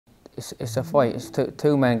it's a fight. It's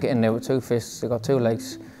two men getting there with two fists. They got two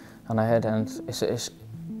legs and a head, and it's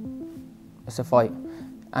a fight.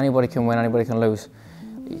 Anybody can win, anybody can lose.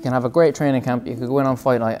 You can have a great training camp, you could go in on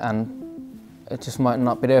fight night and it just might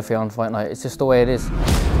not be there for you on fight night. It's just the way it is.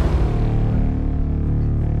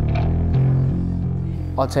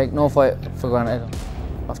 I'll take no fight for granted.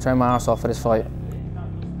 I've trained my arse off for this fight.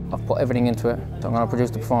 I've put everything into it, so I'm going to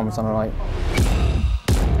produce the performance on the night.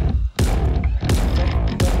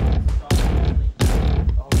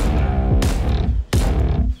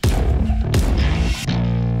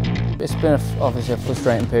 It's been obviously a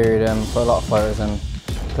frustrating period for a lot of fighters, and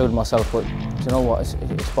including myself, but do you know what,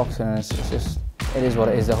 it's boxing, and it is what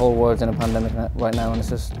it is. The whole world's in a pandemic right now, and it's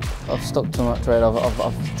just, I've stuck to my trade.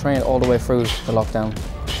 I've trained all the way through the lockdown,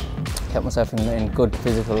 kept myself in good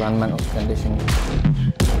physical and mental condition.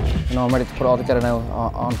 You know, I'm ready to put it all together now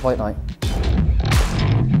on fight night.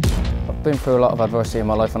 I've been through a lot of adversity in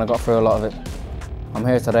my life, and I got through a lot of it. I'm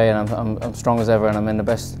here today, and I'm strong as ever, and I'm in the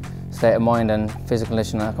best state of mind and physical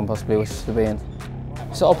condition that I can possibly wish to be in.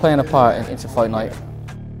 It's all playing a part into fight night,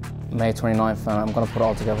 May 29th, and I'm going to put it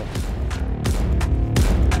all together.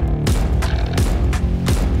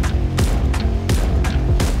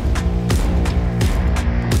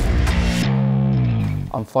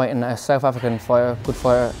 I'm fighting a South African fighter, good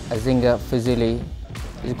fighter, Azinga Fuzile.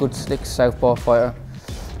 He's a good, slick southpaw fighter.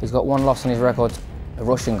 He's got one loss on his record. A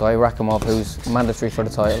Russian guy, Rakimov, who's mandatory for the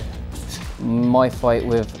title. My fight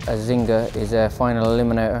with Azinga is a final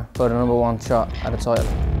eliminator for the #1 shot at the title.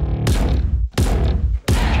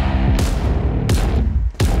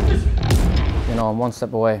 You know, I'm one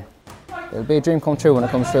step away. It'll be a dream come true when it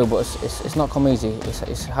comes true, but it's not come easy.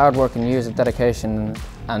 It's hard work and years of dedication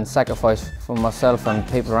and sacrifice from myself and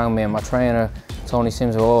people around me, and my trainer, Tony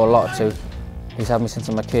Sims, who I owe a lot to. He's had me since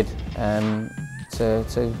I'm a kid, to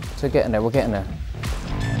get in there. We're getting there.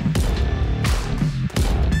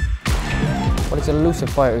 But he's an elusive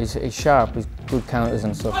fighter. He's sharp. He's good counters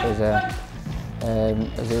and stuff. He's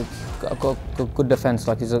got good defence.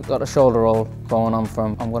 Like, he's got a shoulder roll going on for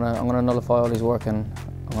him. I'm gonna nullify all his work, and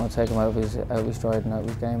I'm gonna take him out of his stride and out of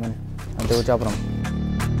his game, and do a job on him.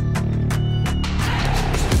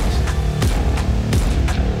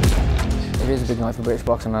 It is a big night for British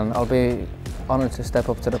boxing, and I'll be honoured to step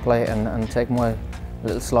up to the plate and take my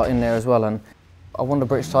little slot in there as well. And I won the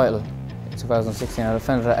British title in 2016. I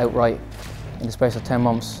defended it outright in the space of 10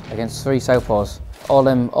 months against 3 southpaws. All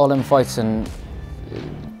them fights, and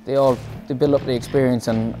they build up the experience,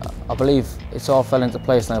 and I believe it's all fell into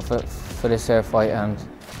place now for this fight, and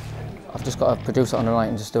I've just got to produce it on the night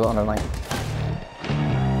and just do it on the night.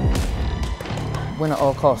 Win at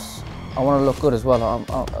all costs. I want to look good as well.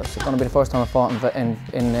 It's going to be the first time I fought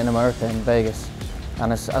in America, in Vegas,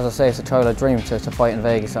 and as I say, it's a childhood dream to fight in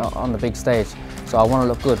Vegas on the big stage. So I want to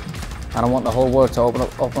look good. And I want the whole world to open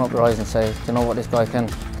up their eyes and say, you know what, this guy can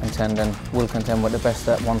contend and will contend with the best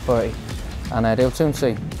at 130. And they'll soon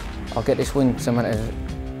see. I'll get this win cemented,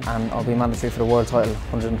 and I'll be mandatory for the world title,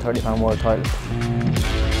 130-pound world title.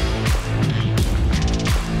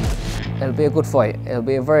 It'll be a good fight. It'll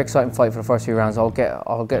be a very exciting fight for the first few rounds. I'll get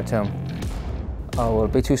to him. I will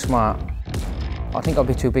be too smart. I think I'll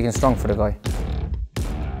be too big and strong for the guy.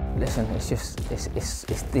 Listen, it's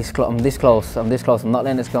this close. I'm this close. I'm not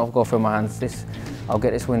letting this go through my hands. I'll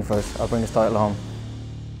get this win first. I'll bring this title home.